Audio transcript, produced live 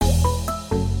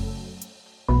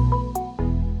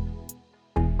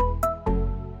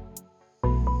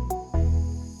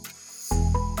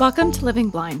Welcome to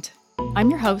Living Blind. I'm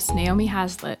your host, Naomi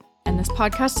Hazlitt, and this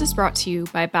podcast is brought to you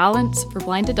by Balance for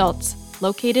Blind Adults,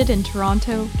 located in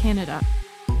Toronto, Canada.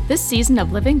 This season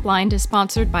of Living Blind is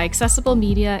sponsored by Accessible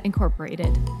Media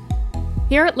Incorporated.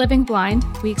 Here at Living Blind,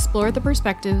 we explore the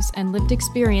perspectives and lived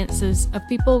experiences of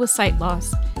people with sight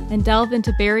loss and delve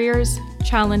into barriers,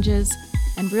 challenges,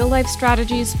 and real-life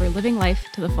strategies for living life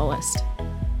to the fullest.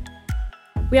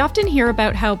 We often hear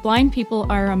about how blind people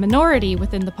are a minority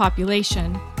within the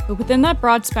population, but within that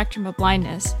broad spectrum of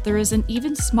blindness, there is an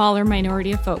even smaller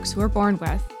minority of folks who are born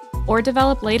with, or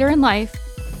develop later in life,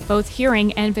 both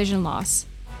hearing and vision loss.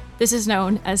 This is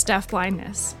known as deaf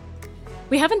blindness.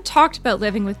 We haven't talked about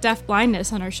living with deaf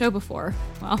blindness on our show before,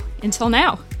 well, until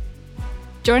now.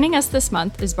 Joining us this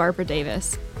month is Barbara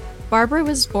Davis. Barbara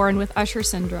was born with Usher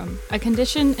syndrome, a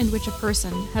condition in which a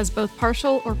person has both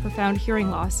partial or profound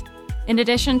hearing loss, in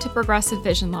addition to progressive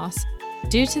vision loss,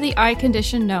 due to the eye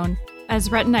condition known as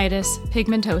retinitis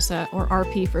pigmentosa, or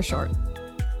RP for short.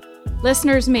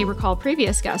 Listeners may recall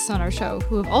previous guests on our show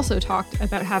who have also talked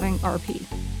about having RP.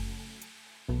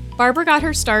 Barbara got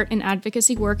her start in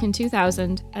advocacy work in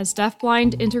 2000 as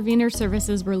deafblind intervener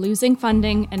services were losing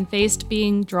funding and faced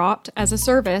being dropped as a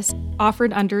service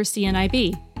offered under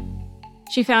CNIB.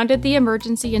 She founded the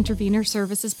Emergency Intervener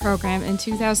Services Program in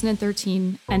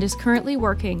 2013 and is currently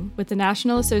working with the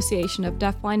National Association of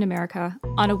Deafblind America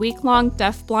on a week-long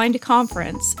deafblind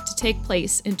conference to take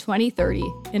place in 2030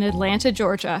 in Atlanta,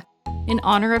 Georgia, in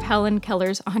honor of Helen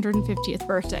Keller's 150th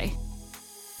birthday.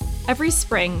 Every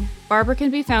spring, Barbara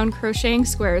can be found crocheting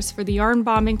squares for the Yarn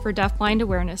Bombing for Deafblind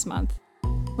Awareness Month.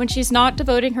 When she's not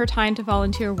devoting her time to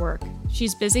volunteer work,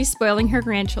 she's busy spoiling her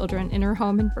grandchildren in her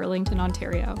home in Burlington,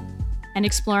 Ontario, and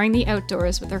exploring the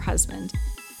outdoors with her husband.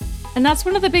 And that's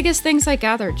one of the biggest things I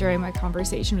gathered during my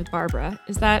conversation with Barbara,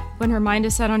 is that when her mind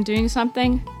is set on doing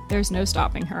something, there's no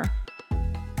stopping her.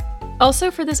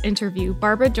 Also for this interview,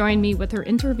 Barbara joined me with her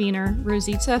intervener,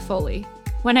 Rosita Foley.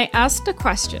 When I asked a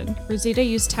question, Rosita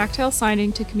used tactile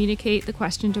signing to communicate the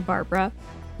question to Barbara,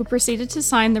 who proceeded to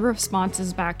sign the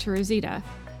responses back to Rosita.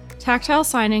 Tactile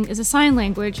signing is a sign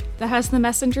language that has the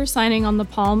messenger signing on the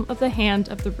palm of the hand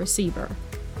of the receiver.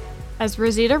 As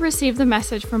Rosita received the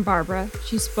message from Barbara,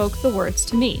 she spoke the words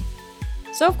to me.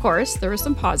 So of course, there were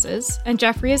some pauses, and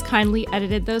Jeffrey has kindly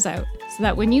edited those out, so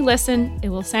that when you listen, it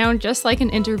will sound just like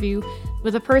an interview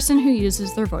with a person who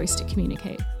uses their voice to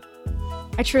communicate.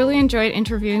 I truly enjoyed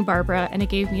interviewing Barbara, and it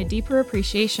gave me a deeper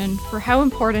appreciation for how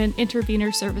important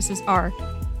intervener services are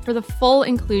for the full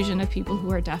inclusion of people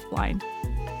who are deafblind.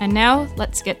 And now,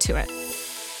 let's get to it.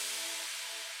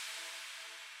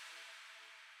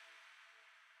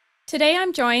 Today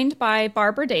I'm joined by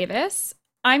Barbara Davis.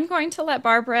 I'm going to let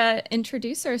Barbara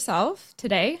introduce herself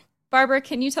today. Barbara,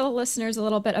 can you tell the listeners a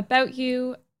little bit about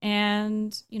you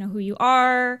and, who you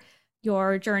are,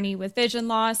 your journey with vision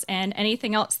loss, and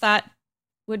anything else that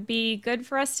would be good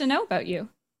for us to know about you?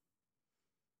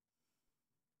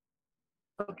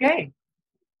 Okay.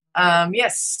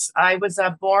 Yes, I was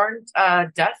born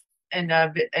deaf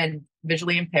and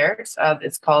visually impaired.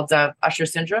 It's called Usher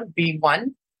syndrome,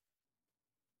 B1.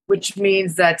 Which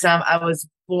means that I was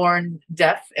born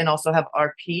deaf and also have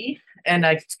RP, and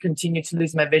I continue to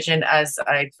lose my vision as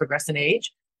I progress in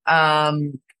age.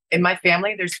 In my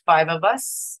family, there's 5 of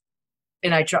us,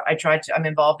 and I'm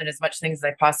involved in as much things as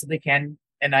I possibly can,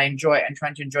 and I'm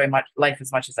trying to enjoy life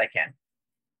as much as I can.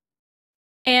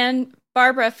 And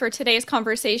Barbara, for today's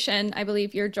conversation, I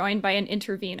believe you're joined by an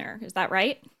intervener. Is that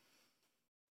right?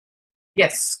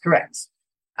 Yes, correct.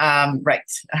 Right.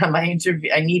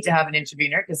 I need to have an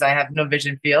intervener because I have no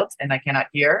vision field and I cannot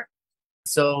hear.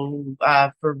 So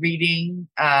for reading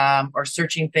or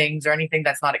searching things or anything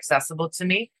that's not accessible to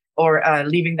me, or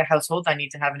leaving the household, I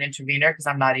need to have an intervener because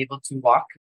I'm not able to walk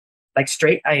like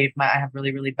straight. I have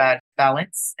really, really bad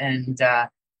balance and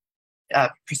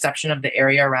perception of the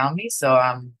area around me. So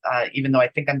even though I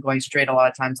think I'm going straight, a lot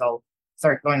of times I'll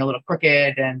start going a little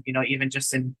crooked, and even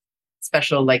just in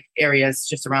special areas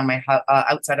just around my house,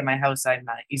 outside of my house, I'm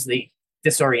easily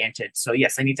disoriented. So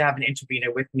yes, I need to have an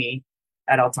intervener with me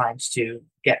at all times to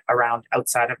get around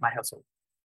outside of my household.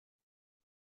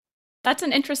 That's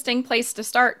an interesting place to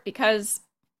start because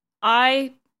from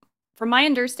my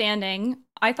understanding,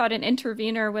 I thought an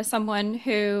intervener was someone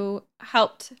who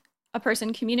helped a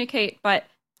person communicate, but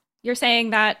you're saying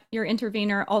that your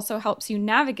intervener also helps you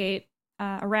navigate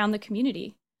around the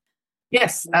community.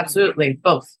 Yes, absolutely.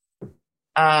 Both.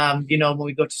 When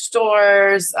we go to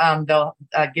stores, they'll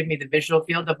give me the visual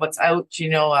field of what's out,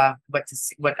 what to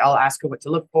see, what I'll ask her what to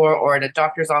look for, or at a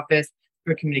doctor's office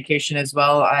for communication as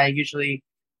well. I usually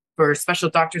For special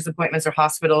doctor's appointments or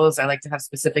hospitals, I like to have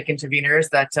specific interveners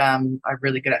that are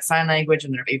really good at sign language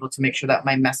and they're able to make sure that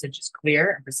my message is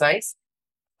clear and precise.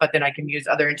 But then I can use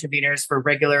other interveners for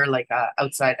regular, like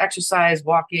outside exercise,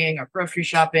 walking, or grocery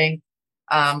shopping.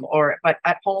 But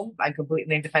at home, I'm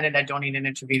completely independent. I don't need an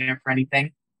intervener for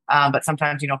anything. But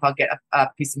sometimes, if I'll get a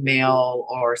piece of mail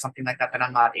or something like that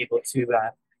I'm not able to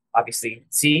obviously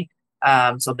see.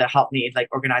 So they'll help me like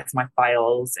organize my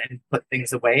files and put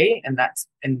things away. And that's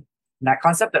in that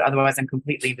concept, that otherwise I'm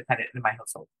completely independent in my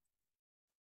household.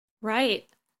 Right.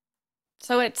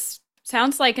 So it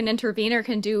sounds like an intervener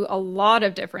can do a lot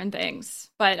of different things,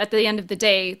 but at the end of the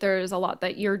day, there's a lot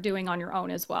that you're doing on your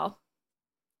own as well.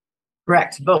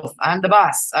 Correct. Both. I'm the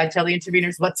boss. I tell the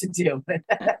interveners what to do.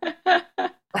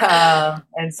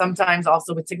 And sometimes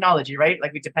also with technology, right?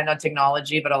 Like we depend on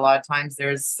technology, but a lot of times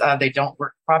they don't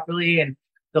work properly and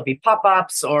there'll be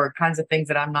pop-ups or kinds of things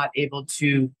that I'm not able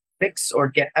to fix or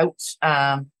get out.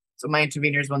 So my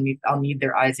interveners I'll need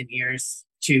their eyes and ears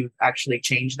to actually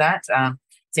change that.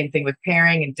 Same thing with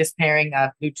pairing and dispairing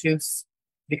Bluetooths,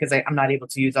 because I'm not able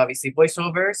to use obviously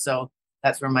voiceover. So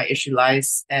that's where my issue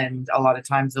lies. And a lot of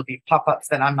times there'll be pop-ups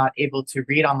that I'm not able to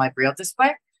read on my Braille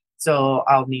display. So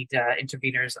I'll need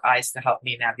interveners' eyes to help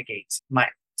me navigate my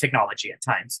technology at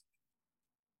times.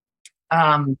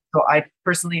 So I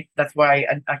personally, that's why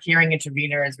a hearing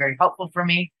intervener is very helpful for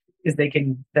me, because I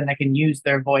can use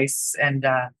their voice. And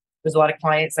there's a lot of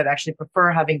clients that actually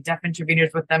prefer having deaf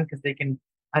interveners with them because they can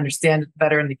understand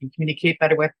better and they can communicate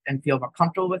better with and feel more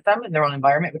comfortable with them in their own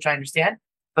environment, which I understand.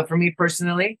 But for me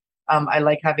personally, I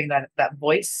like having that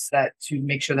voice to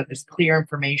make sure that there's clear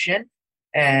information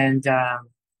and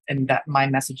that my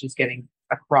message is getting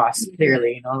across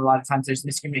clearly. A lot of times there's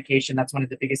miscommunication. That's one of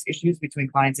the biggest issues between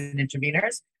clients and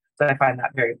interveners. So I find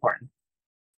that very important.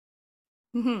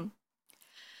 Mm-hmm.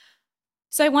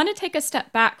 So I want to take a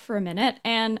step back for a minute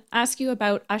and ask you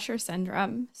about Usher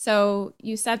syndrome. So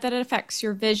you said that it affects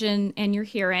your vision and your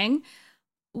hearing.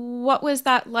 What was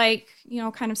that like,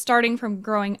 kind of starting from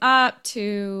growing up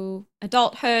to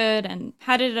adulthood, and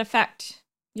how did it affect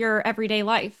your everyday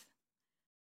life?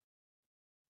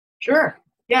 Sure.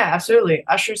 Yeah, absolutely.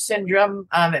 Usher syndrome,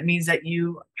 it means that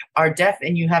you are deaf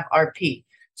and you have RP.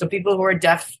 So people who are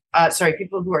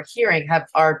people who are hearing have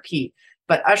RP,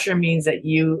 but Usher means that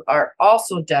you are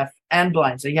also deaf and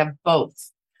blind. So you have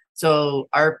both. So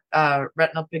our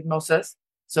retinal pigmosis,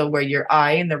 so where your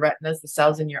eye and the retinas, the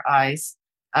cells in your eyes,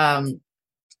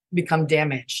 become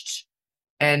damaged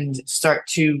and start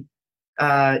to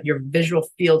your visual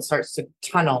field starts to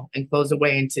tunnel and goes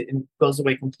away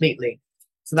completely.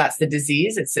 So that's the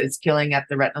disease. It's killing at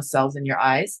the retinal cells in your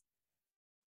eyes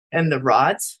and the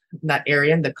rods, that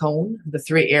area, and the cone, the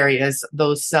three areas.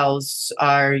 Those cells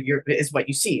is what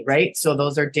you see, right? So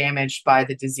those are damaged by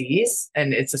the disease,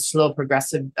 and it's a slow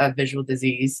progressive visual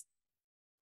disease.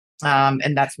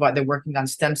 And that's why they're working on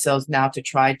stem cells now to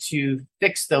try to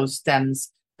fix those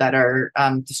stems that are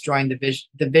destroying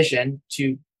the vision,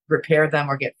 to repair them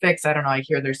or get fixed. I don't know. I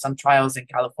hear there's some trials in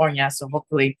California, so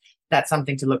hopefully that's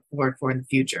something to look forward for in the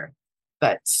future.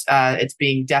 But it's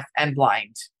being deaf and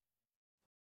blind.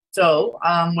 So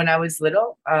when I was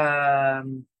little,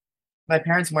 my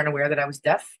parents weren't aware that I was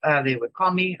deaf. They would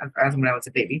call me when I was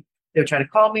a baby. They would try to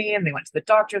call me, and they went to the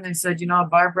doctor and they said,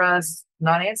 Barbara's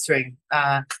not answering.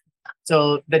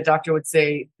 So the doctor would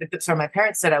say, my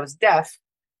parents said I was deaf,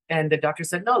 and the doctor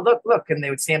said, no, look. And they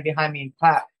would stand behind me and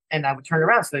clap, and I would turn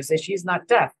around. So they say, she's not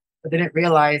deaf. But they didn't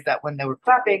realize that when they were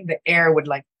clapping, the air would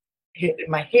like hit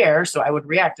my hair. So I would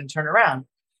react and turn around.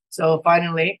 So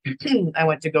finally, I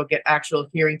went to go get actual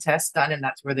hearing tests done, and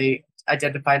that's where they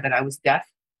identified that I was deaf.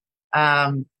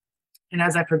 And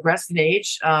as I progressed in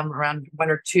age, around 1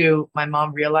 or 2, my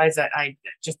mom realized that I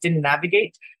just didn't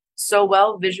navigate so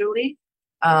well visually.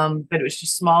 But it was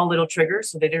just small little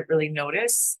triggers, so they didn't really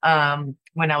notice.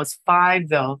 When I was 5,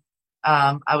 though,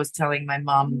 I was telling my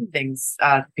mom things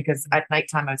because at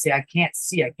nighttime I would say, I can't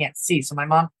see. So my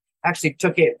mom actually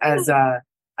took it as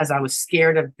I was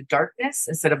scared of the darkness,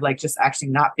 instead of like just actually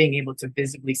not being able to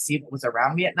visibly see what was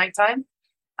around me at nighttime.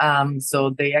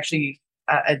 So they actually,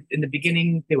 in the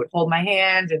beginning, they would hold my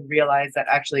hand and realize that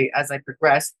actually, as I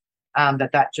progressed,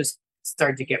 that just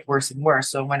started to get worse and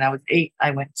worse. So when I was 8, I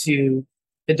went to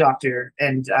the doctor,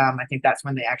 and I think that's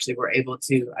when they actually were able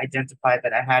to identify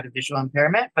that I had a visual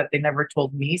impairment, but they never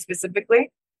told me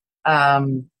specifically.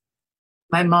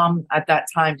 My mom at that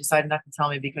time decided not to tell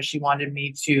me because she wanted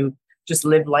me to just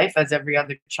live life as every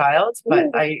other child. But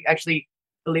I actually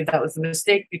believe that was a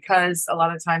mistake, because a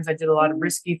lot of times I did a lot of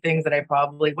risky things that I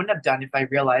probably wouldn't have done if I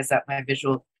realized that my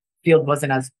visual field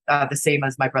wasn't as the same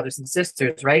as my brothers and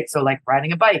sisters, right? So like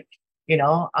riding a bike, you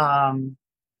know.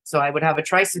 So I would have a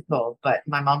tricycle, but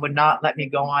my mom would not let me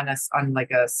go on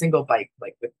like a single bike,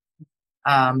 like with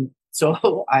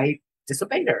so I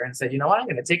disobeyed her and said, you know what, I'm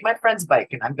going to take my friend's bike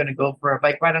and I'm going to go for a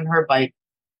bike ride on her bike.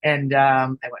 And I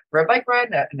went for a bike ride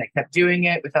and I kept doing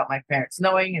it without my parents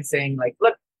knowing and saying, like,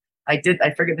 look, I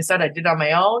figured this out. I did on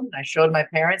my own. I showed my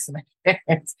parents, and my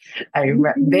parents,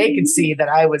 they could see that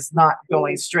I was not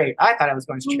going straight. I thought I was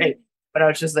going straight, but I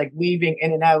was just like weaving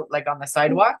in and out, like on the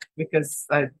sidewalk, because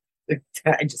I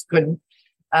just couldn't.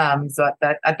 So at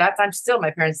that time, still,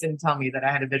 my parents didn't tell me that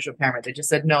I had a visual impairment. They just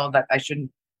said no, that I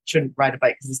shouldn't ride a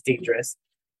bike because it's dangerous.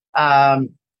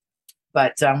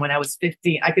 But when I was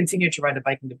 15, I continued to ride a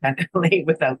bike independently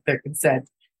without their consent.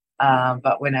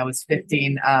 But when I was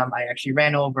 15, I actually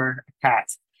ran over a cat.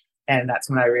 And that's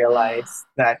when I realized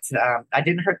that I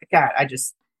didn't hurt the cat. I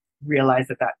just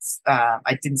realized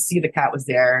I didn't see the cat was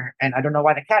there. And I don't know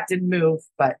why the cat didn't move,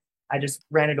 but I just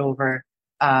ran it over.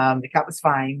 The cat was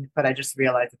fine, but I just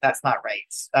realized that that's not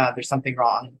right. There's something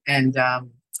wrong. And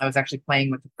I was actually playing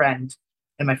with a friend,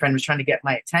 and my friend was trying to get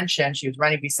my attention. She was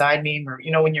running beside me, or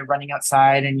when you're running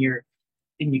outside and you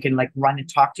can like run and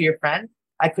talk to your friend.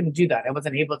 I couldn't do that. I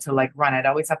wasn't able to like run. I'd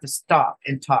always have to stop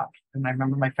and talk. And I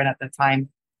remember my friend at the time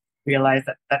realized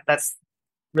that's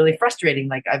really frustrating.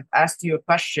 Like, I've asked you a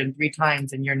question 3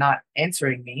 times and you're not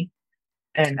answering me.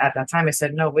 And at that time I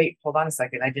said, no, wait, hold on a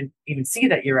second. I didn't even see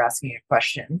that you're asking a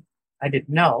question. I didn't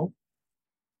know.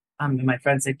 And my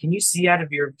friend said, can you see out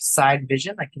of your side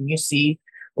vision? Like, can you see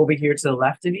over here to the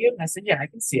left of you? And I said, yeah, I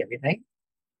can see everything.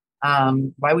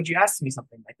 Why would you ask me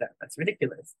something like that? That's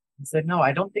ridiculous. He said, no,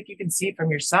 I don't think you can see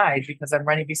from your side because I'm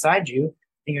running beside you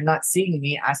and you're not seeing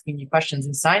me asking you questions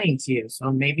and signing to you.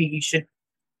 So maybe you should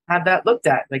have that looked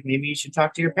at. Like, maybe you should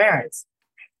talk to your parents.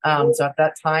 So at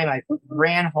that time I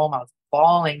ran home. I was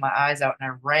bawling my eyes out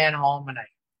and I ran home and I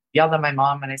yelled at my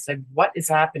mom and I said, what is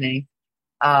happening?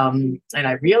 And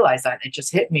I realized that it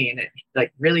just hit me, and it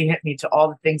like really hit me to all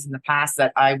the things in the past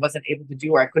that I wasn't able to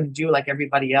do or I couldn't do like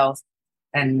everybody else.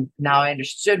 And now I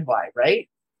understood why, right?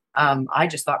 I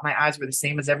just thought my eyes were the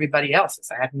same as everybody else's.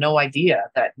 I had no idea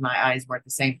that my eyes weren't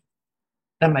the same,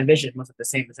 that my vision wasn't the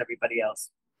same as everybody else.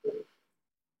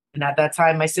 And at that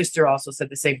time, my sister also said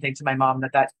the same thing to my mom,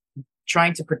 that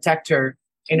trying to protect her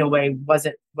in a way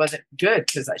wasn't good,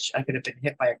 because I could have been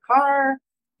hit by a car,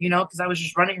 because I was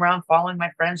just running around following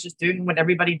my friends, just doing what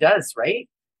everybody does, right?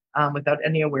 Without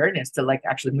any awareness to like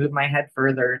actually move my head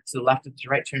further to the left or to the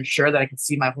right to ensure that I could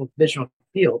see my whole visual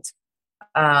field.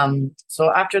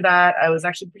 So after that, I was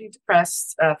actually pretty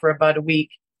depressed for about a week.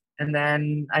 And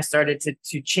then I started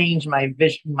to change my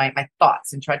vision, my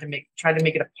thoughts, and try to make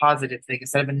it a positive thing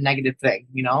instead of a negative thing.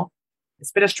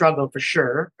 It's been a struggle for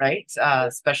sure, right?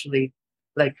 Especially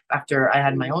like after I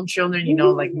had my own children,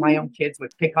 like my own kids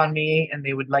would pick on me, and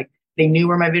they knew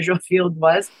where my visual field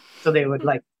was, so they would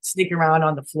like sneak around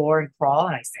on the floor and crawl,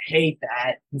 and I used to hate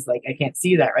that. It's like, I can't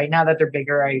see that right now that they're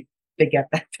bigger. They get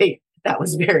that that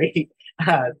was very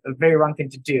a very wrong thing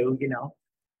to do.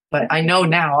 But I know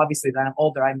now, obviously, that I'm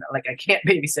older, I'm like, I can't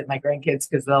babysit my grandkids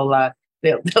because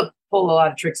they'll pull a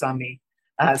lot of tricks on me.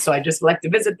 So I just like to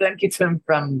visit them, keep them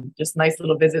from just nice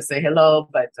little visits, say hello,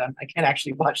 but I can't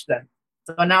actually watch them.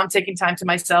 So now I'm taking time to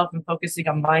myself and focusing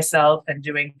on myself and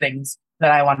doing things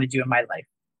that I want to do in my life.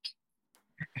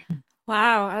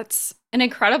 Wow, that's an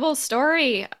incredible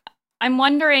story. I'm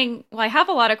wondering, well, I have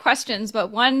a lot of questions, but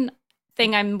one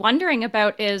thing I'm wondering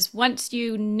about is, once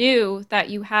you knew that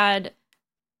you had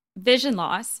vision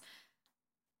loss,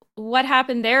 what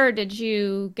happened there? Did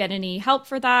you get any help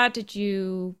for that? Did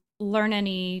you learn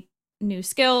any new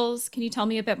skills? Can you tell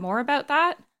me a bit more about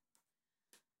that?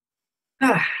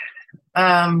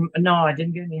 No, I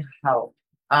didn't get any help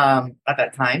at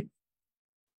that time.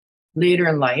 Later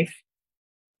in life,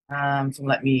 so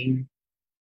let me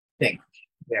think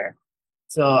there.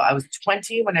 So I was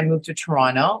 20 when I moved to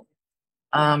Toronto.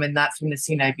 And that's when that's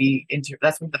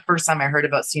when the first time I heard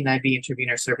about CNIB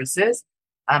intervener services.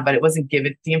 But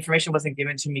the information wasn't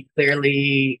given to me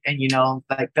clearly. And,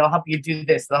 like, they'll help you do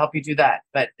this, they'll help you do that.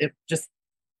 But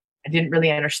I didn't really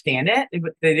understand it.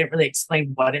 They didn't really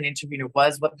explain what an intervener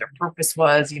was, what their purpose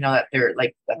was, they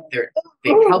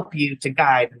help you to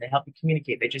guide and they help you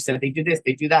communicate. They just said, they do this,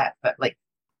 they do that. But like,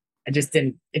 it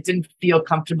didn't feel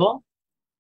comfortable.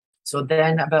 So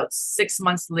then about 6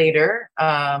 months later,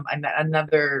 I met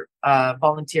another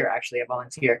volunteer, actually a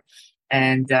volunteer.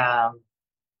 And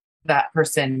that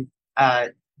person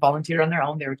volunteered on their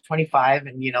own. They were 25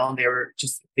 and,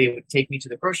 they would take me to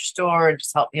the grocery store and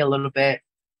just help me a little bit.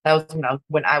 That was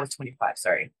when I was 25,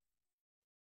 sorry.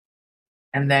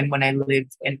 And then when I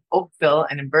lived in Oakville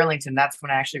and in Burlington, that's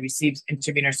when I actually received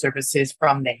intervener services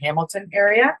from the Hamilton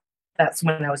area. That's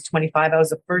when I was 25. That was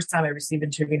the first time I received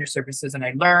intervener services, and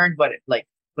I learned what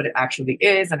it actually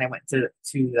is. And I went to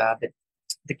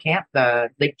the camp, the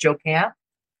Lake Joe camp.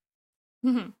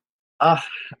 Mhm.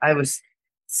 I was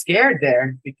scared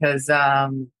there because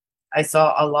I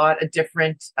saw a lot of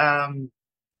different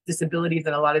disabilities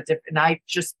and a lot of different, and I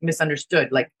just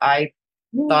misunderstood. Like I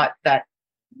thought that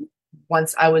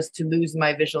once I was to lose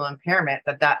my visual impairment,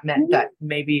 that meant that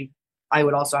maybe I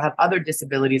would also have other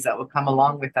disabilities that would come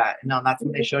along with that. And no, that's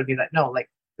when they showed me that no, like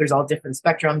there's all different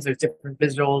spectrums, there's different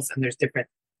visuals, and there's different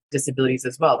disabilities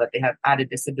as well, that they have added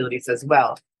disabilities as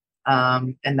well.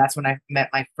 And that's when I met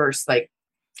my first like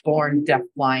born deaf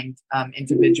blind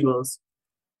individuals,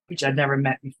 which I'd never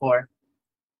met before.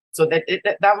 So that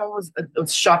one was a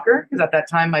shocker because at that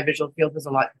time my visual field was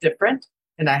a lot different,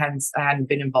 and I hadn't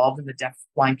been involved in the deaf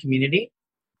blind community,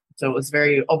 so it was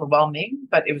very overwhelming.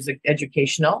 But it was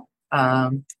educational.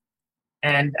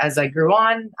 And as I grew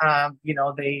on,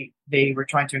 they were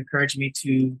trying to encourage me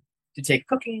to take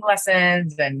cooking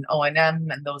lessons and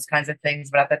O&M and those kinds of things.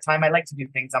 But at that time, I like to do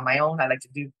things on my own. I like to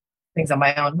do things on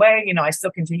my own way. I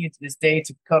still continue to this day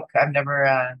to cook. I've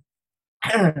never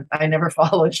I never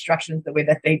follow instructions the way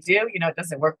that they do. It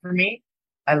doesn't work for me.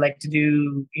 I like to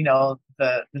do,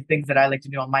 the things that I like to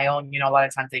do on my own. A lot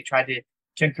of times they try to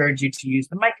encourage you to use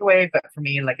the microwave, but for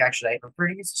me, like actually I prefer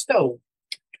to use a stove.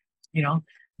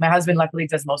 My husband luckily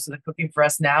does most of the cooking for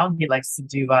us now. He likes to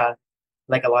do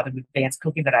like a lot of advanced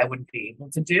cooking that I wouldn't be able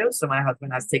to do. So my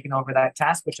husband has taken over that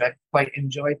task, which I quite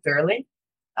enjoy thoroughly.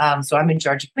 So I'm in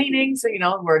charge of cleaning. So,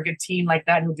 we're a good team like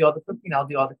that. He'll do all the cooking, I'll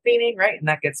do all the cleaning, right? And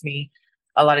that gets me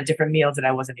a lot of different meals that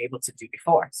I wasn't able to do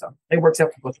before. So it works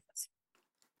out for both of us.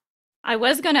 I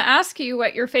was going to ask you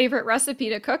what your favorite recipe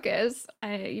to cook is.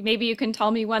 Maybe you can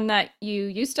tell me one that you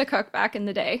used to cook back in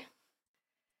the day.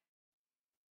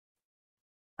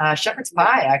 Shepherd's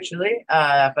pie, actually,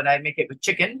 but I make it with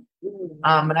chicken,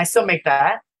 and I still make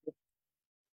that.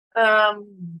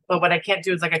 But what I can't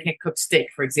do is like I can't cook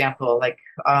steak, for example, like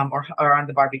or on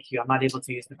the barbecue. I'm not able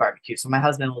to use the barbecue, so my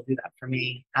husband will do that for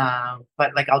me.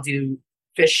 But like I'll do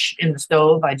fish in the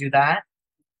stove. I do that.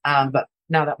 But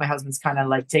now that my husband's kind of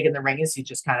like taking the reins, he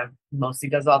just kind of mostly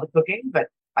does all the cooking. But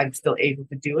I'm still able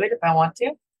to do it if I want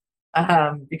to.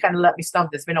 You kind of let me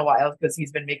stump. It's been a while because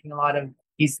he's been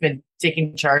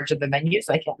taking charge of the menu,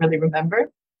 so I can't really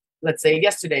remember. Let's say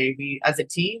yesterday, as a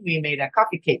team, we made a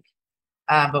coffee cake,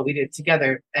 but we did it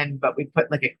together, but we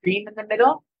put like a cream in the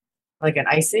middle, like an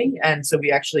icing, and so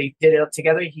we actually did it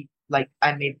together.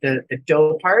 I made the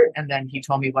dough part, and then he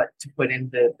told me what to put in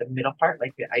the middle part,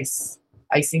 like the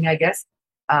icing, I guess.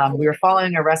 We were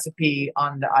following a recipe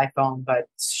on the iPhone, but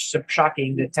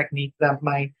shocking, the technique that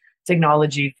my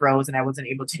technology froze and I wasn't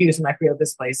able to use my real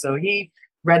display. So he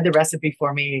read the recipe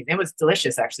for me. It was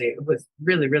delicious, actually. It was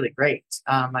really, really great.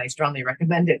 I strongly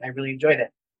recommend it. I really enjoyed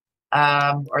it.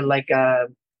 Or like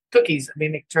cookies. We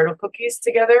make turtle cookies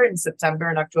together in September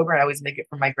and October. I always make it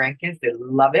for my grandkids. They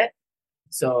love it.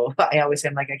 So I always say,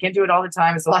 I'm like, I can't do it all the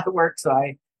time. It's a lot of work.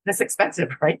 That's expensive,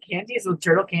 right? Candies, the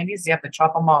turtle candies, you have to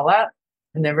chop them all up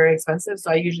and they're very expensive.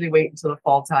 So I usually wait until the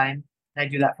fall time and I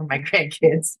do that for my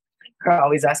grandkids. They're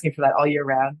always asking for that all year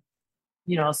round.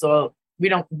 So we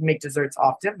don't make desserts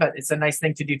often, but it's a nice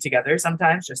thing to do together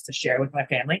sometimes just to share with my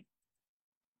family.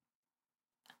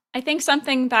 I think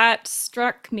something that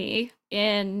struck me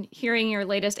in hearing your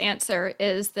latest answer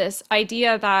is this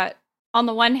idea that, on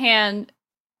the one hand,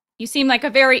 you seem like a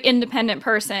very independent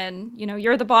person.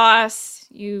 You're the boss.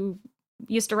 You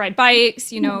used to ride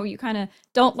bikes. You kind of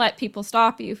don't let people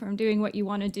stop you from doing what you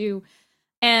want to do.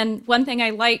 And one thing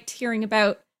I liked hearing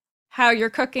about how you're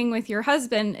cooking with your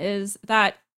husband is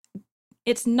that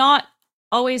it's not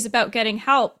always about getting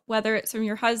help, whether it's from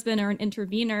your husband or an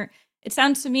intervener. It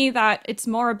sounds to me that it's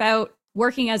more about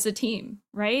working as a team,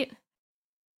 right?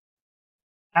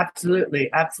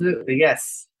 Absolutely. Absolutely.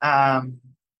 Yes.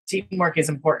 Teamwork is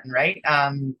important, right?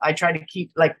 I try to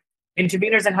keep like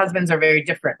interveners and husbands are very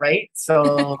different, right?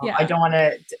 So Yeah. I don't want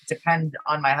to depend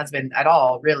on my husband at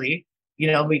all, really.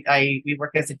 We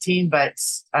work as a team, but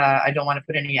I don't want to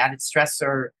put any added stress,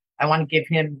 or I want to give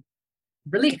him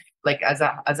relief, like as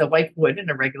a wife would in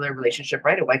a regular relationship,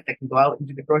 right? A wife that can go out and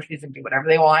do the groceries and do whatever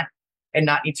they want and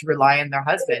not need to rely on their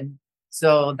husband.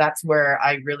 So that's where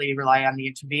I really rely on the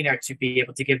intervener to be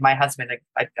able to give my husband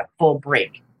a full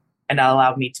break and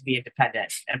allow me to be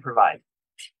independent and provide.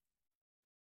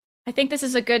 I think this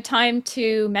is a good time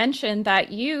to mention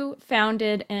that you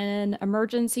founded an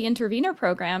emergency intervener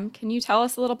program. Can you tell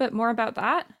us a little bit more about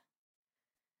that?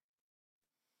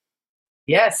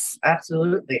 Yes,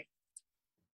 absolutely.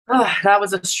 Oh, that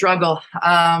was a struggle.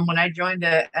 When I joined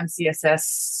the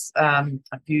MCSS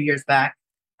a few years back,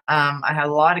 I had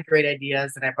a lot of great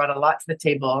ideas and I brought a lot to the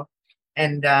table.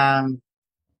 And I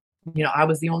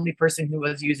was the only person who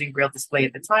was using Braille display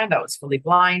at the time that was fully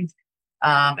blind.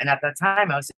 And at that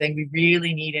time, I was saying we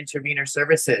really need intervener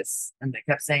services, and they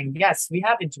kept saying, "Yes, we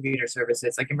have intervener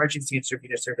services, like emergency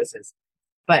intervener services."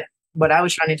 But what I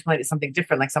was trying to implement is something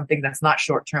different, like something that's not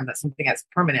short term, that's something that's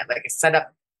permanent, like a set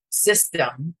up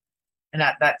system. And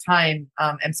at that time,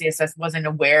 MCSS wasn't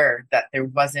aware that there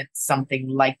wasn't something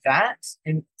like that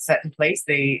set in place.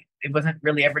 It wasn't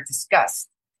really ever discussed.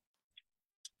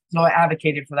 So I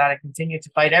advocated for that. I continued to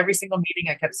fight every single meeting.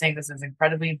 I kept saying this is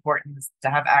incredibly important to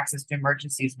have access to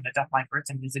emergencies when a deafblind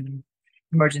person is in an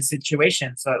emergency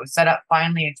situation. So it was set up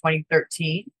finally in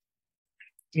 2013,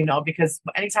 because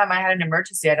anytime I had an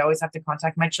emergency, I'd always have to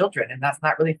contact my children. And that's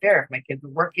not really fair. If my kids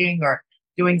were working or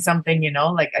doing something,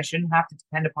 like I shouldn't have to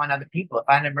depend upon other people. If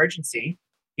I had an emergency,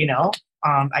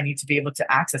 I need to be able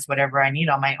to access whatever I need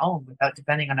on my own without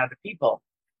depending on other people.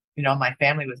 My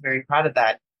family was very proud of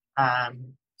that.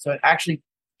 So it actually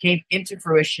came into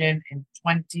fruition in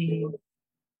 2000,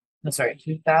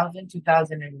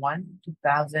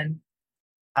 2000,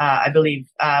 I believe,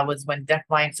 was when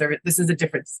Deafblind Service, this is a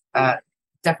difference.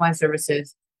 Deafblind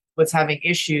Services was having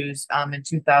issues in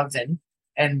 2000,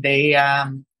 and they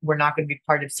were not going to be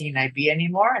part of CNIB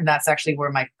anymore. And that's actually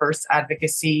where my first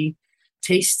advocacy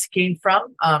taste came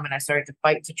from. And I started to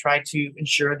fight to try to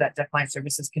ensure that Deafblind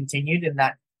Services continued in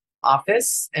that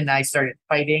office, and I started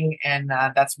fighting, and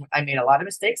that's when I made a lot of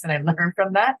mistakes, and I learned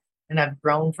from that, and I've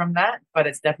grown from that. But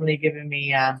it's definitely given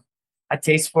me a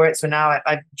taste for it. So now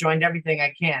I've joined everything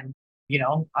I can,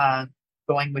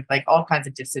 going with like all kinds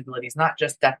of disabilities, not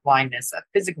just deaf blindness,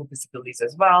 physical disabilities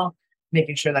as well,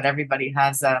 making sure that everybody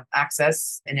has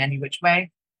access in any which way.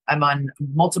 I'm on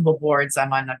multiple boards.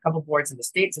 I'm on a couple boards in the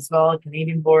States as well,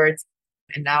 Canadian boards,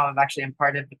 and now I'm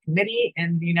part of the committee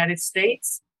in the United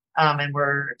States. And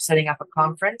we're setting up a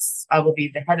conference. I will be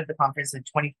the head of the conference in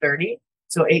 2030.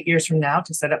 So 8 years from now,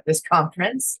 to set up this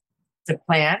conference, to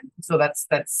plan. So that's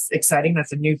exciting.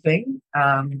 That's a new thing.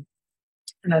 And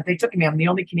they took me. I'm the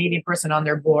only Canadian person on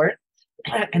their board,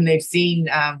 and they've seen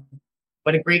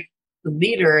what a great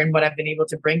leader and what I've been able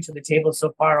to bring to the table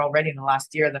so far already in the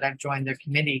last year that I've joined their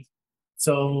committee.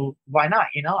 So why not?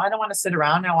 I don't want to sit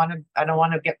around. I don't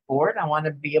want to get bored. I want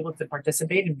to be able to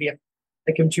participate and be a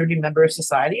contributing member of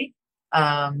society.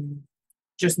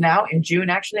 Just now in June,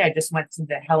 actually, I just went to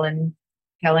the Helen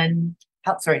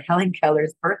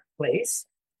Keller's birthplace.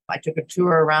 I took a tour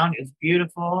around. It was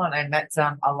beautiful, and I met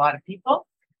a lot of people.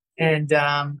 And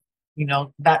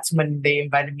that's when they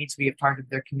invited me to be a part of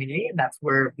their community, and that's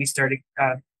where we started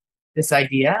this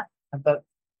idea about.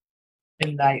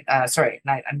 And I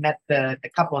met the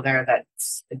couple there that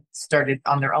started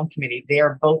on their own committee. They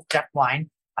are both deafblind.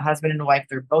 A husband and a wife,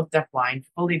 they're both deafblind,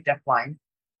 fully deafblind.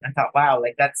 And I thought, wow,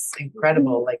 like that's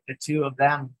incredible. Mm-hmm. Like the two of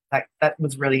them, that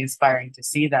was really inspiring to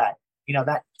see that,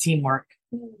 that teamwork.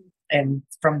 Mm-hmm. And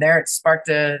from there, it sparked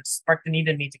the need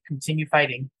in me to continue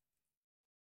fighting.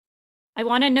 I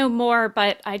want to know more,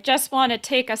 but I just want to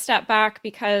take a step back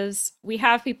because we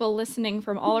have people listening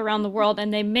from all around the world,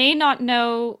 and they may not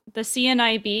know the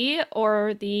CNIB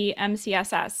or the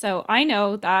MCSS. So I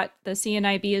know that the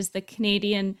CNIB is the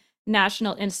Canadian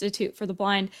National Institute for the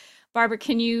Blind. Barbara,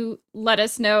 can you let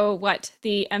us know what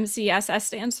the MCSS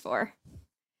stands for?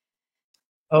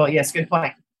 Oh, yes, good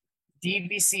point.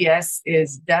 DBCS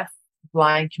is Deaf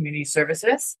Blind Community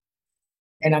Services,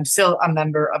 and I'm still a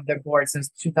member of their board since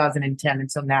 2010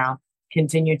 until now,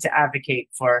 continue to advocate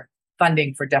for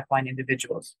funding for deafblind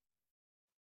individuals.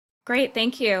 Great,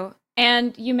 thank you.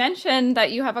 And you mentioned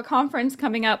that you have a conference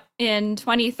coming up in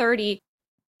 2030.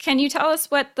 Can you tell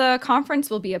us what the conference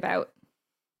will be about?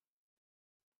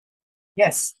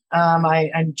 Yes,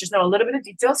 I just know a little bit of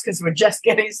details because we're just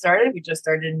getting started. We just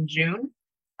started in June.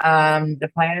 The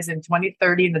plan is in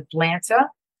 2030 in Atlanta.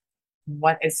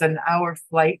 It's an hour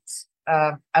flight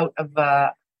out of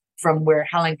from where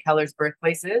Helen Keller's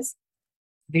birthplace is.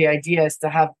 The idea is to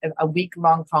have a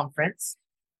week-long conference.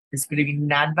 It's going to be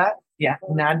NADVA. Yeah,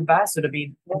 NADVA. So it'll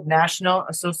be National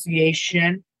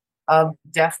Association of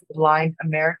Deaf Blind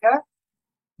America.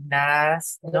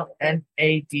 NADBA.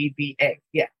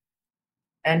 Yeah.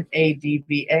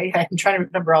 NADBA. I'm trying to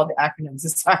remember all the acronyms.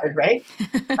 It's hard, right?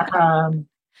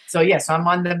 So I'm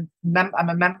on I'm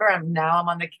a member. I'm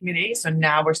on the committee. So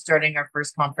now we're starting our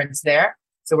first conference there.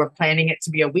 So we're planning it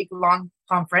to be a week-long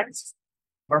conference.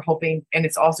 We're hoping, and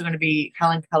it's also going to be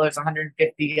Helen Keller's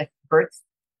 150th birth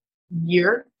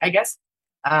year, I guess.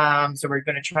 So we're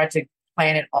going to try to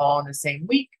plan it all in the same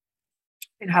week.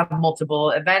 and have multiple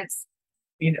events,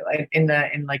 in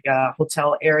like a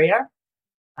hotel area.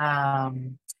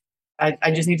 Um,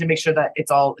 I just need to make sure that it's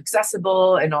all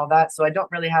accessible and all that. So I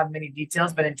don't really have many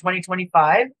details, but in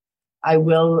 2025, I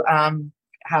will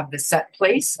have the set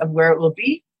place of where it will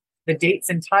be, the dates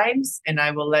and times, and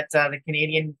I will let the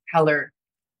Canadian Helen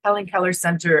Keller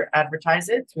Center advertise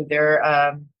it through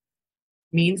their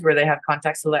means where they have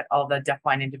contacts to let all the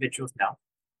deafblind individuals know.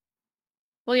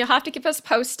 Well, you'll have to keep us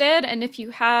posted. And if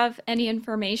you have any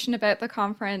information about the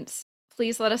conference,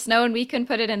 please let us know and we can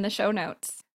put it in the show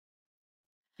notes.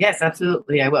 Yes,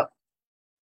 absolutely. I will.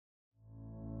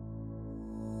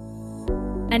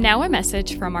 And now a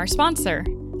message from our sponsor.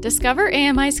 Discover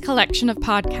AMI's collection of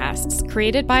podcasts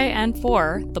created by and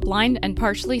for the blind and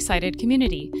partially sighted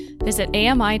community. Visit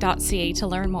ami.ca to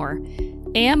learn more.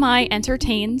 AMI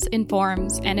entertains,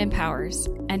 informs, and empowers.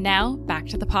 And now, back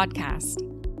to the podcast.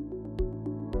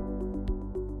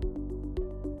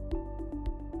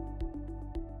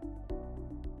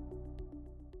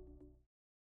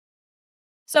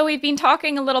 So we've been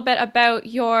talking a little bit about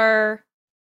your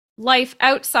life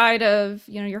outside of,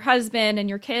 your husband and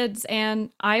your kids, and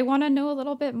I want to know a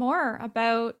little bit more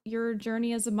about your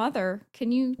journey as a mother.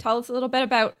 Can you tell us a little bit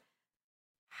about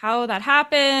how that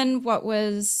happened? What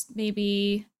was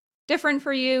maybe different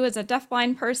for you as a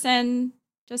deafblind person?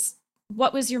 Just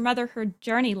what was your motherhood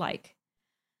journey like?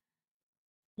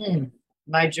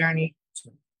 My journey.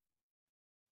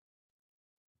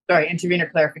 Sorry, intervener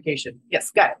clarification.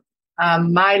 Yes, got it.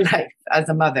 My life as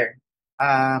a mother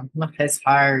is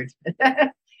hard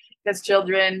because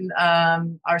children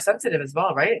are sensitive as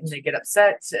well, right? And they get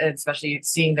upset, especially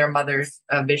seeing their mother's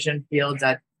vision fields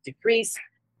decrease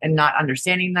and not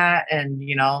understanding that. And,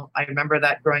 I remember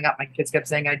that growing up, my kids kept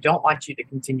saying, I don't want you to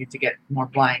continue to get more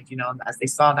blind, and as they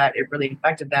saw that, it really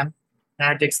affected them. And I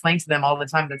had to explain to them all the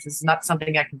time that this is not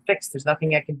something I can fix. There's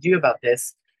nothing I can do about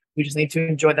this. We just need to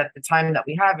enjoy the time that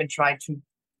we have and try to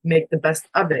make the best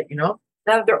of it, Now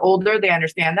that they're older, they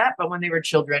understand that. But when they were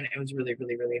children, it was really,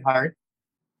 really, really hard.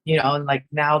 And like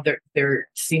now there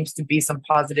seems to be some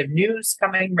positive news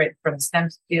coming right from the STEM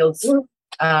fields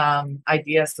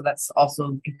idea. So that's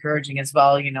also encouraging as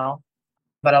well,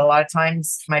 But a lot of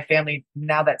times my family,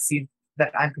 now that see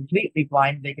that I'm completely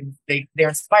blind, they're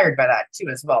inspired by that too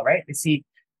as well, right? They see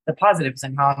the positives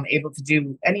and how I'm able to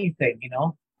do anything, In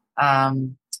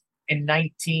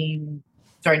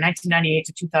 1998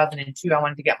 to 2002, I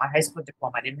wanted to get my high school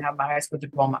diploma. I didn't have my high school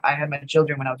diploma. I had my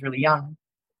children when I was really young.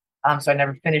 So I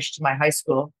never finished my high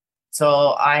school.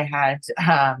 So I had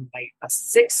a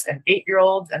 6 and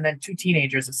 8-year-old and then 2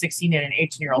 teenagers, a 16 and an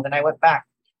 18-year-old. And I went back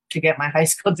to get my high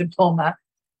school diploma.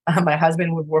 My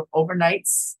husband would work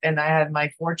overnights and I had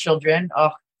my 4 children.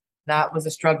 Oh, that was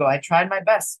a struggle. I tried my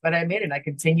best, but I made it. I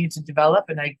continued to develop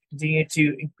and I continued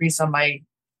to increase on my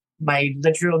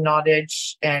literal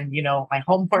knowledge and, my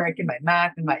homework and my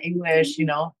math and my English, and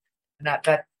that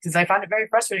because I found it very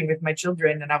frustrating with my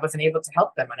children and I wasn't able to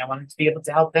help them and I wanted to be able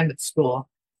to help them at school.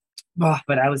 Oh,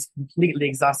 but I was completely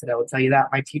exhausted. I will tell you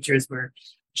that. My teachers were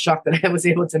shocked that I was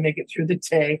able to make it through the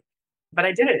day, but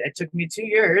I did it. It took me 2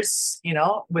 years,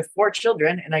 with 4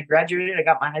 children and I graduated. I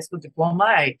got my high school diploma.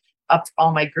 I upped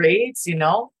all my grades,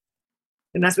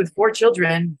 and that's with 4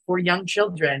 children, 4 young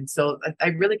children. So I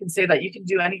really can say that you can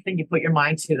do anything you put your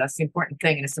mind to. That's the important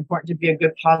thing. And it's important to be a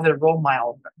good, positive role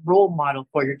model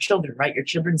for your children, right? Your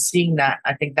children seeing that,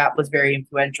 I think that was very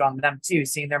influential on them too,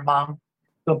 seeing their mom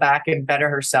go back and better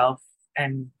herself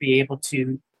and be able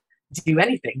to do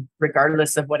anything,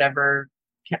 regardless of whatever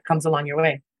comes along your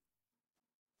way.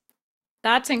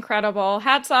 That's incredible.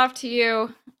 Hats off to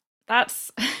you.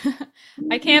 That's,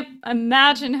 I can't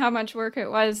imagine how much work it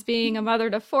was being a mother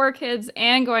to 4 kids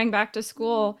and going back to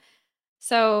school.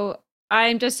 So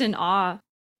I'm just in awe.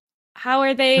 How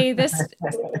are they this?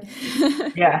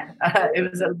 Yeah, it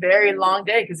was a very long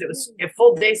day because it was a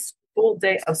full day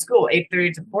of school,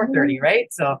 8:30 to 4:30,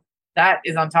 right? So that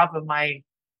is on top of my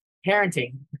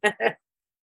parenting.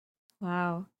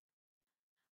 Wow.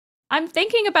 I'm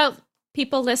thinking about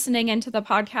people listening into the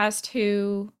podcast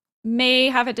who may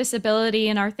have a disability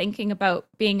and are thinking about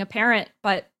being a parent,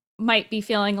 but might be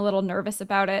feeling a little nervous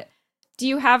about it. Do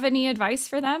you have any advice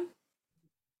for them?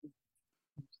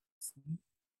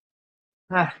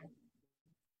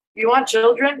 You want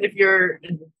children? If you're,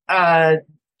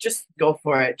 just go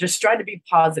for it. Just try to be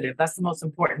positive. That's the most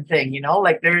important thing,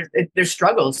 like there's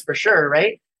struggles for sure,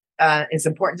 right? It's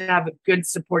important to have a good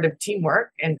supportive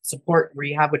teamwork and support where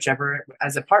you have whichever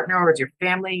as a partner or as your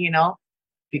family,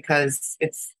 because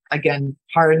it's, again,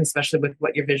 hard, especially with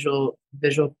what your visual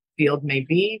field may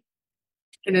be.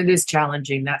 And it is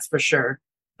challenging, that's for sure.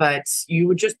 but you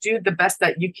would just do the best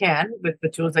that you can with the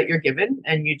tools that you're given,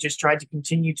 and you just try to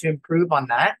continue to improve on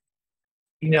that.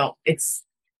 You know, it's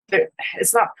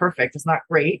not perfect, it's not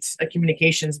great.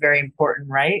 Communication is very important,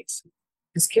 right?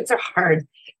 Because kids are hard.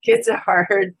 Kids are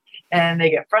hard, and they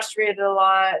get frustrated a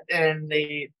lot, and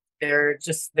they're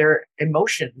just their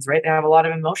emotions, right? They have a lot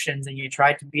of emotions, and you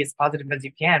try to be as positive as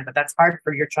you can, but that's hard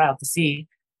for your child to see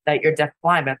that you're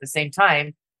deafblind. But at the same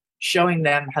time, showing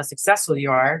them how successful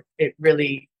you are, it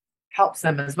really helps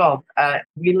them as well.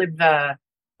 We live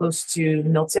close to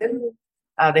Milton.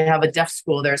 They have a deaf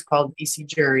school there. It's called EC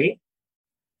Jury,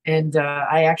 and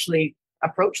I actually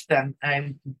approached them,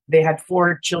 and they had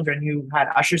 4 children who had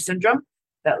Usher syndrome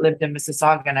that lived in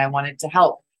Mississauga, and I wanted to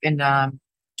help and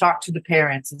talk to the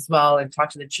parents as well and talk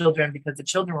to the children, because the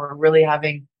children were really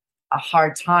having a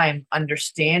hard time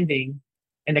understanding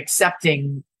and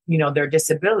accepting, their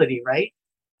disability, right?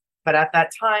 But at that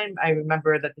time, I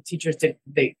remember that the teachers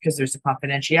because there's a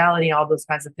confidentiality, all those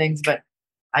kinds of things. But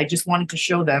I just wanted to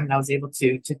show them, and I was able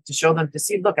to show them to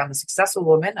see, look, I'm a successful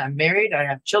woman. I'm married. I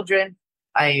have children.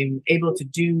 I'm able to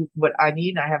do what I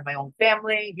need. I have my own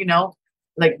family.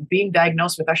 Like being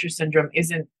diagnosed with Usher syndrome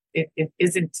isn't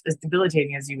as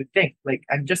debilitating as you would think. Like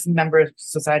I'm just a member of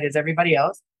society as everybody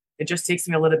else. It just takes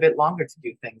me a little bit longer to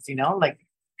do things. Like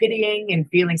pitying and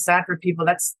feeling sad for people.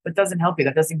 That doesn't help you.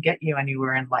 That doesn't get you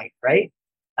anywhere in life, right?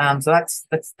 So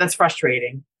that's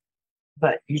frustrating.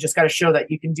 But you just got to show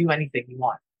that you can do anything you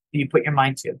want, you put your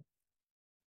mind to.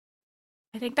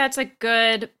 I think that's a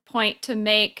good point to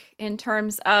make in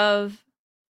terms of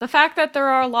the fact that there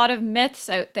are a lot of myths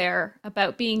out there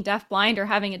about being deafblind or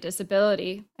having a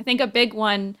disability. I think a big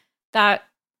one that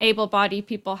able-bodied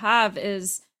people have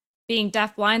is being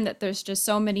deafblind, that there's just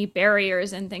so many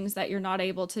barriers and things that you're not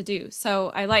able to do.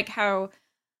 So I like how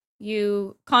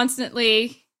you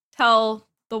constantly tell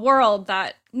the world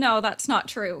that, no, that's not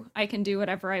true. I can do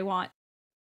whatever I want.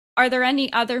 Are there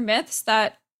any other myths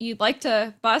that you'd like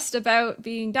to bust about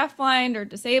being deafblind or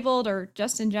disabled or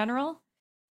just in general?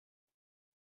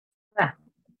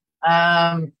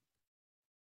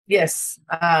 Yes.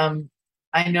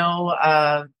 I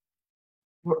know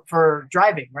for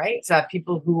driving, right?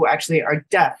 People who actually are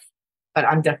deaf, but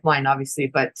I'm deafblind, obviously,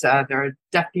 but there are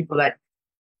deaf people that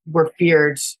were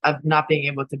feared of not being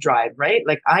able to drive, right?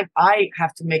 Like I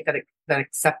have to make that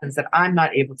acceptance that I'm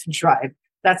not able to drive.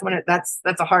 That's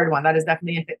a hard one. That is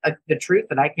definitely the truth,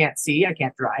 that I can't see, I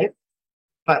can't drive,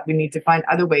 but we need to find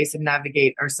other ways to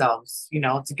navigate ourselves,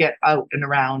 to get out and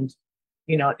around.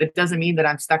 It doesn't mean that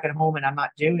I'm stuck at home and I'm not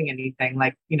doing anything.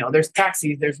 Like, there's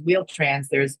taxis, there's Wheel-Trans,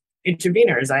 there's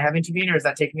interveners. I have interveners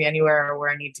that take me anywhere where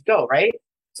I need to go, right?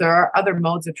 So there are other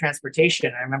modes of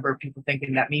transportation. I remember people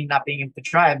thinking that me not being able to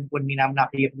drive would mean I'm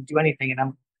not being able to do anything and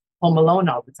I'm home alone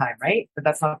all the time, right? But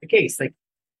that's not the case. Like,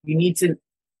 you need to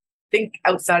think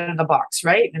outside of the box,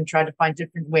 right? And try to find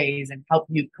different ways and help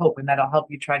you cope, and that'll help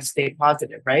you try to stay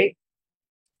positive, right?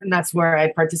 And that's where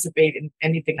I participate in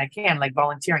anything I can, like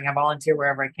volunteering. I volunteer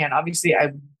wherever I can. Obviously,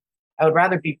 I would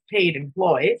rather be paid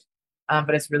employed,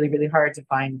 but it's really, really hard to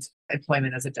find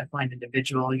employment as a deafblind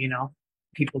individual.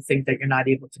 People think that you're not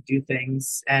able to do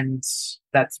things, and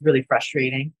that's really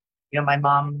frustrating. My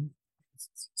mom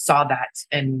saw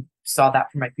that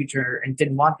for my future and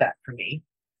didn't want that for me.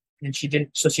 And she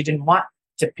didn't want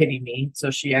to pity me.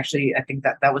 So she actually, I think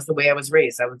that was the way I was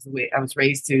raised. I was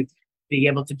raised to be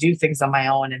able to do things on my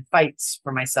own and fight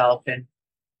for myself. And,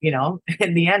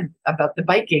 in the end, about the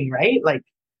biking, right? Like,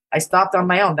 I stopped on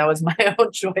my own. That was my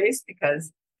own choice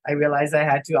because I realized I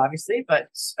had to, obviously, but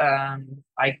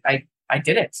I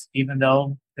did it, even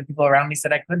though the people around me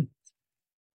said I couldn't.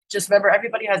 Just remember,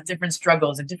 everybody has different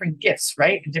struggles and different gifts,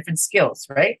 right? And different skills,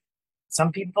 right?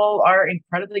 Some people are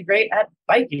incredibly great at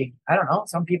biking. I don't know.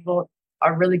 Some people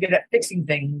are really good at fixing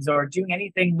things or doing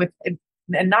anything with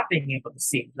and not being able to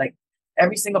see. Like,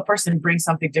 every single person brings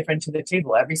something different to the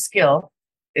table. Every skill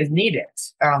is needed.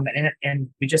 And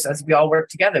we just, as we all work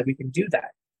together, we can do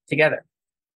that together.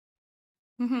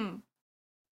 Mm-hmm.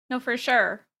 No, for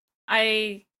sure.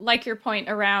 I like your point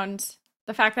around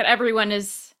the fact that everyone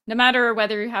is, no matter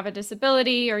whether you have a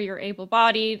disability or you're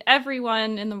able-bodied,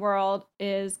 everyone in the world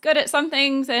is good at some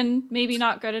things and maybe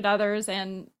not good at others.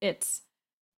 And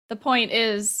the point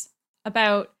is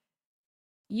about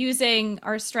using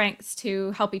our strengths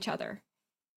to help each other.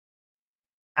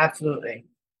 Absolutely.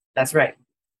 That's right.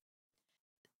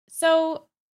 So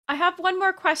I have one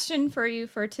more question for you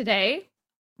for today.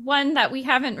 One that we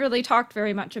haven't really talked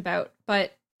very much about,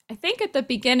 but I think at the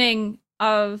beginning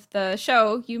of the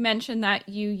show, you mentioned that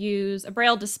you use a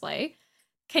Braille display.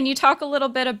 Can you talk a little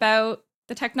bit about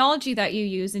the technology that you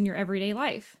use in your everyday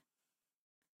life?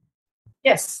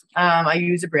 Yes, I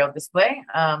use a Braille display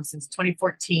since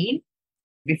 2014.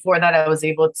 Before that, I was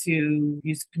able to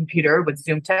use computer with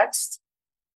Zoom text,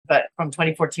 but from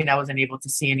 2014, I wasn't able to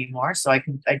see anymore. So I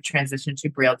transitioned to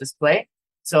Braille display.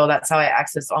 So that's how I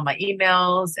access all my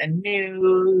emails and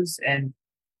news. And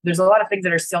there's a lot of things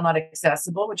that are still not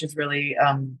accessible, which is really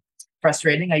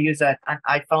frustrating. I use an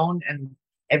iPhone, and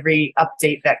every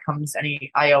update that comes,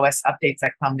 any iOS updates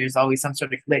that come, there's always some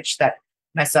sort of glitch that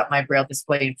mess up my Braille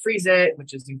display and freeze it,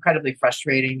 which is incredibly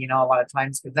frustrating, a lot of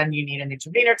times, because then you need an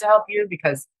intervener to help you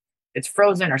because it's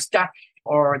frozen or stuck,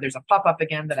 or there's a pop up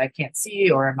again that I can't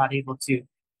see, or I'm not able to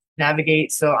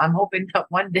navigate. So I'm hoping that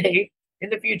one day in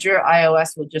the future,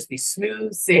 iOS will just be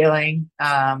smooth sailing.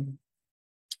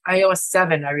 iOS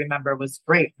 7, I remember, was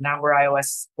great. Now we're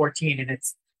iOS 14, and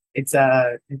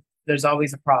there's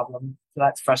always a problem. So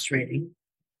that's frustrating.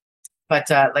 But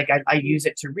like I use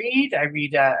it to read. I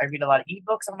read a lot of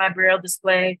ebooks on my Braille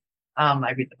display.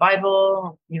 I read the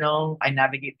Bible. I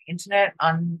navigate the internet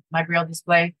on my Braille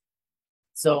display.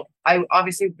 So I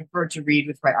obviously prefer to read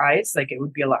with my eyes. Like, it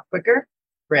would be a lot quicker.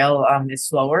 Braille is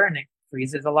slower and it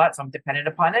freezes a lot, so I'm dependent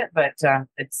upon it. But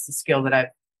it's a skill that I've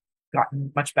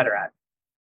gotten much better at.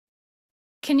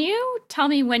 Can you tell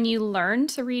me when you learned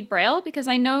to read Braille? Because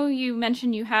I know you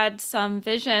mentioned you had some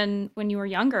vision when you were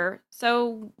younger.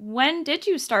 So when did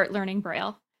you start learning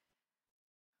Braille?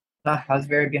 I was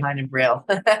very behind in Braille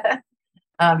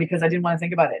because I didn't want to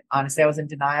think about it. Honestly, I was in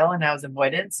denial and I was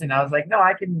avoidance, and I was like, no,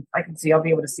 I can see. I'll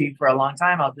be able to see for a long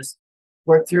time. I'll just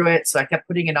work through it. So I kept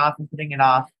putting it off and putting it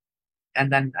off,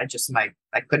 and then I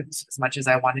couldn't, as much as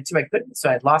I wanted to. I couldn't.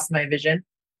 So I'd lost my vision,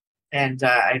 and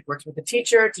I worked with a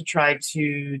teacher to try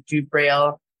to do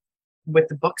Braille with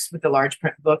the books, with the large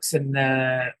print books,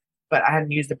 but I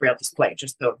hadn't used the Braille display,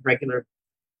 just the regular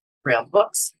Braille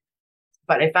books.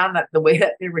 But I found that the way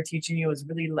that they were teaching you was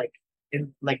really like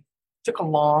took a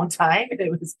long time. It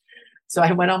was So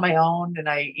I went on my own and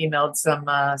I emailed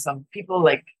some people,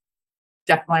 like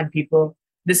deafblind people.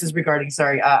 This is regarding,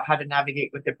 sorry, how to navigate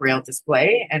with the Braille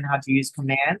display and how to use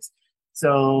commands.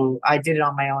 So I did it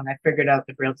on my own. I figured out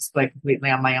the Braille display completely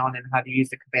on my own and how to use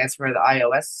the commands for the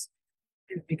iOS,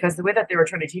 because the way that they were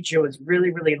trying to teach you was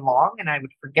really, really long, and I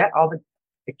would forget all the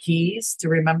keys to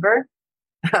remember.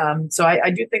 So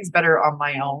I do things better on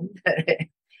my own,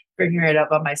 figuring it out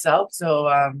by myself.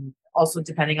 So also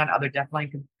depending on other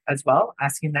deafblind as well,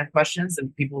 asking them questions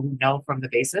and people who know from the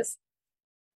basis.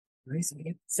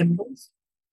 Symbols.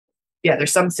 Yeah,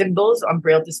 there's some symbols on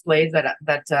Braille displays that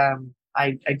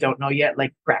I don't know yet,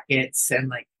 like brackets and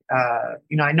like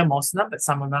I know most of them, but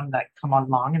some of them that come on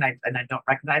long and I don't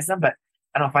recognize them, but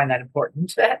I don't find that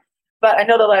important. But I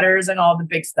know the letters and all the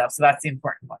big stuff, so that's the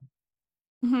important one.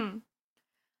 Hmm.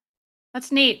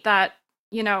 That's neat that,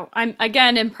 I'm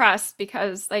again impressed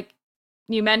because, like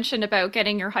you mentioned about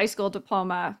getting your high school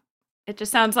diploma, it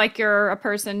just sounds like you're a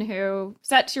person who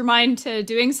sets your mind to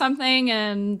doing something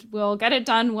and will get it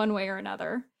done one way or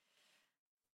another.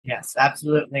 Yes,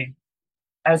 absolutely.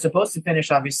 I was supposed to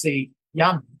finish obviously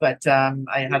young, but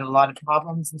I had a lot of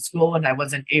problems in school and I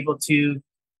wasn't able to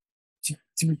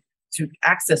to to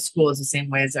access school as the same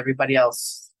way as everybody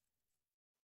else.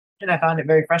 And I found it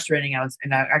very frustrating. I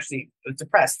actually was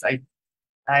depressed.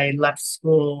 I left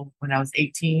school when I was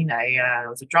 18. I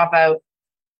was a dropout.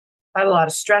 I had a lot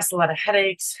of stress, a lot of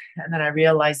headaches, and then I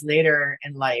realized later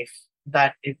in life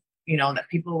that that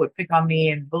people would pick on me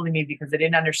and bully me because they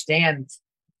didn't understand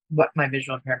what my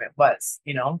visual impairment was.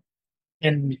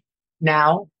 And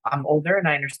now I'm older and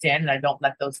I understand, and I don't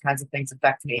let those kinds of things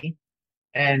affect me.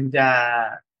 And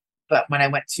but when I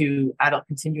went to adult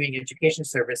continuing education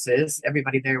services,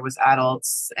 everybody there was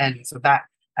adults, and so that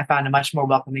I found a much more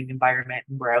welcoming environment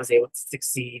where I was able to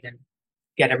succeed and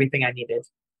get everything I needed.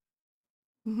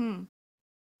 Hmm.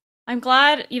 I'm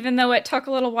glad, even though it took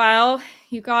a little while,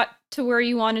 you got to where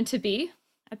you wanted to be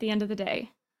at the end of the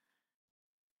day.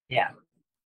 Yeah.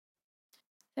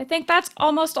 I think that's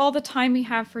almost all the time we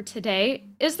have for today.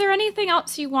 Is there anything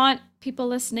else you want people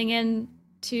listening in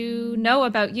to know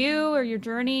about you or your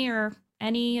journey, or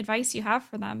any advice you have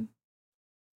for them?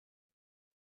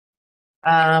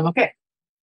 Okay.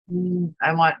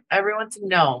 I want everyone to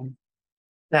know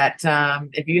that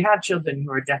if you have children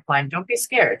who are deafblind, don't be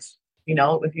scared.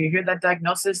 If you hear that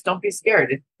diagnosis, don't be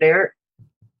scared.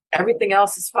 Everything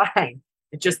else is fine.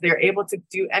 It's just they're able to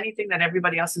do anything that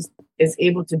everybody else is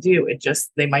able to do. It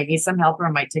just, they might need some help or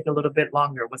it might take a little bit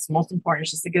longer. What's most important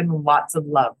is just to give them lots of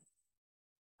love.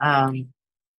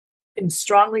 And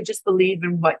strongly just believe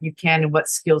in what you can and what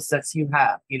skill sets you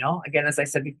have. Again, as I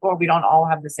said before, we don't all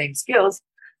have the same skills,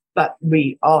 but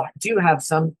we all do have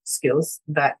some skills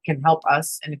that can help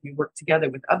us. And if we work together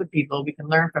with other people, we can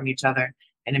learn from each other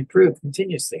and improve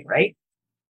continuously, right?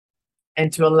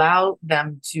 And to allow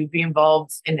them to be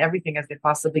involved in everything as they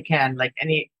possibly can. Like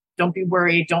don't be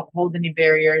worried, don't hold any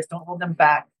barriers, don't hold them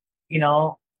back.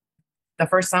 The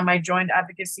first time I joined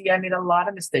advocacy, I made a lot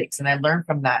of mistakes and I learned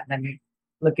from that. And then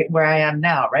look at where I am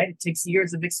now, right? It takes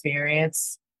years of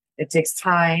experience. It takes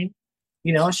time.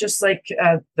 It's just like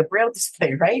the Braille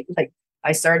display, right? Like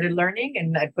I started learning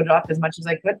and I put it off as much as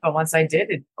I could. But once I did,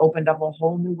 it opened up a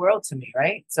whole new world to me,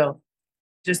 right? So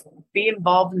just be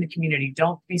involved in the community.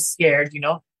 Don't be scared,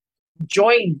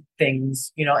 join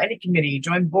things, any committee,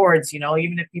 join boards,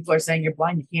 even if people are saying you're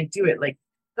blind, you can't do it. Like,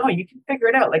 no, you can figure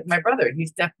it out. Like my brother,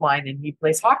 he's deafblind and he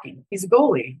plays hockey. He's a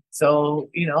goalie. So,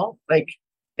 like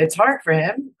it's hard for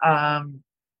him.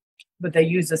 But they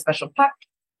use a special puck,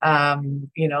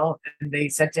 and they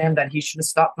said to him that he should have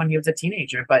stopped when he was a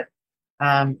teenager, but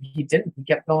he didn't. He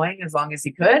kept going as long as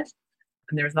he could.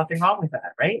 And there was nothing wrong with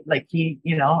that, right? Like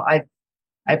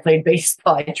I played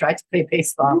baseball. I tried to play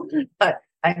baseball, but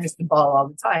I missed the ball all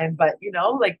the time. But,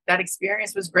 like that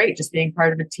experience was great, just being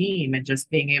part of a team and just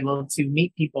being able to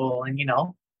meet people. And,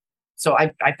 so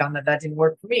I found that didn't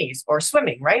work for me. Or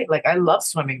swimming, right? Like I love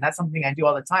swimming. That's something I do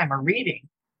all the time. Or reading.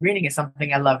 Reading is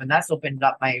something I love. And that's opened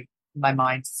up my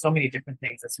mind to so many different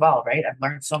things as well, right? I've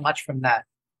learned so much from that.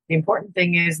 The important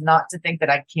thing is not to think that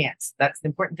I can't. The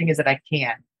important thing is that I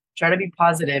can. Try to be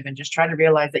positive and just try to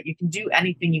realize that you can do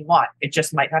anything you want. It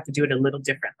just might have to do it a little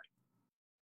differently.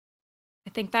 I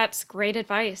think that's great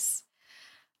advice.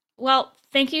 Well,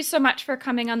 thank you so much for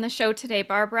coming on the show today,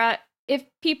 Barbara. If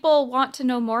people want to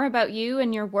know more about you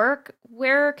and your work,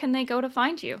 where can they go to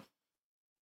find you?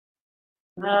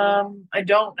 I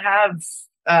don't have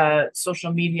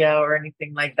social media or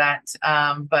anything like that,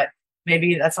 but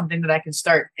maybe that's something that I can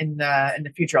start in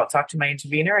the future. I'll talk to my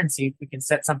intervener and see if we can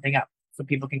set something up so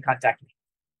people can contact me.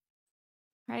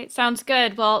 Right. Sounds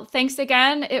good. Well, thanks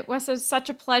again. It was such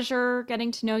a pleasure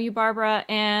getting to know you, Barbara,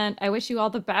 and I wish you all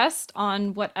the best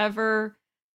on whatever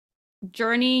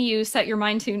journey you set your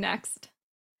mind to next.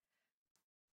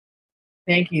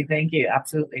 Thank you. Thank you.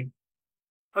 Absolutely.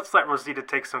 Let's let Rosita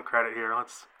take some credit here.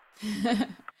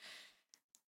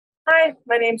 Hi,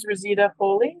 my name's Rosita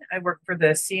Foley. I work for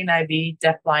the CNIB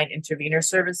Deafblind Intervener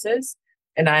Services,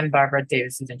 and I'm Barbara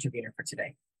Davis's intervener for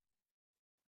today.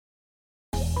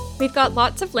 We've got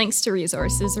lots of links to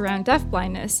resources around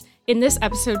deafblindness in this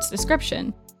episode's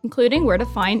description, including where to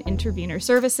find intervener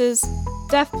services,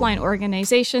 deafblind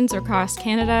organizations across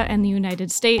Canada and the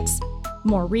United States,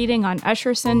 more reading on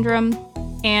Usher syndrome,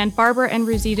 and Barbara and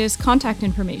Rosita's contact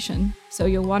information, so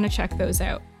you'll want to check those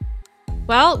out.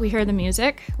 Well, we hear the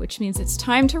music, which means it's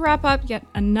time to wrap up yet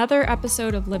another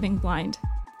episode of Living Blind.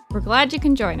 We're glad you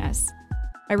can join us.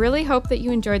 I really hope that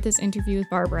you enjoyed this interview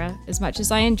with Barbara as much as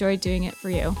I enjoyed doing it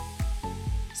for you.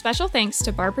 Special thanks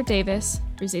to Barbara Davis,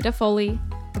 Rosita Foley,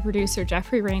 our producer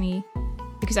Jeffrey Rainey,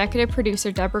 executive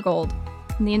producer Deborah Gold,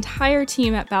 and the entire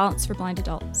team at Balance for Blind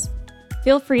Adults.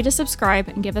 Feel free to subscribe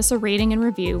and give us a rating and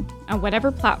review on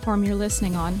whatever platform you're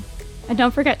listening on, and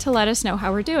don't forget to let us know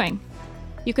how we're doing.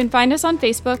 You can find us on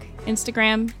Facebook,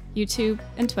 Instagram, YouTube,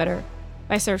 and Twitter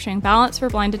by searching Balance for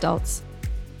Blind Adults,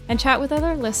 and chat with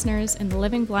other listeners in the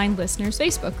Living Blind Listeners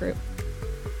Facebook group.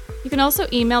 You can also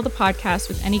email the podcast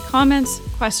with any comments,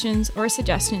 questions, or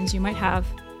suggestions you might have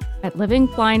at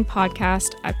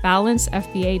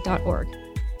livingblindpodcast@balancefba.org.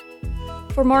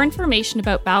 For more information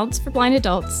about Balance for Blind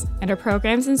Adults and our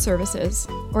programs and services,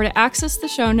 or to access the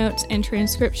show notes and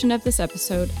transcription of this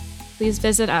episode, please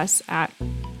visit us at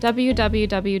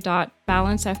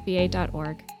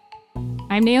www.balancefba.org.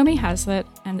 I'm Naomi Hazlitt,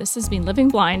 and this has been Living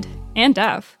Blind and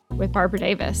Deaf with Barbara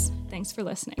Davis. Thanks for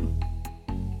listening.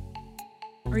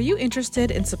 Are you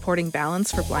interested in supporting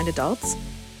Balance for Blind Adults?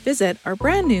 Visit our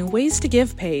brand new Ways to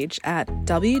Give page at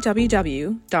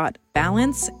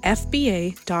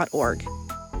www.balancefba.org.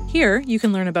 Here, you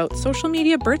can learn about social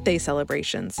media birthday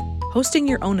celebrations, hosting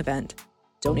your own event,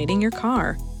 donating your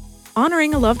car,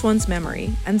 honoring a loved one's memory,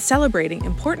 and celebrating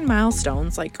important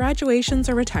milestones like graduations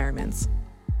or retirements.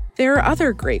 There are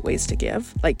other great ways to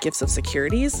give, like gifts of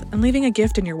securities and leaving a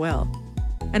gift in your will.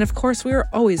 And of course, we are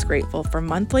always grateful for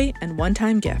monthly and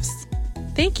one-time gifts.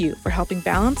 Thank you for helping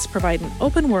Balance provide an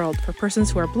open world for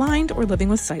persons who are blind or living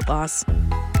with sight loss.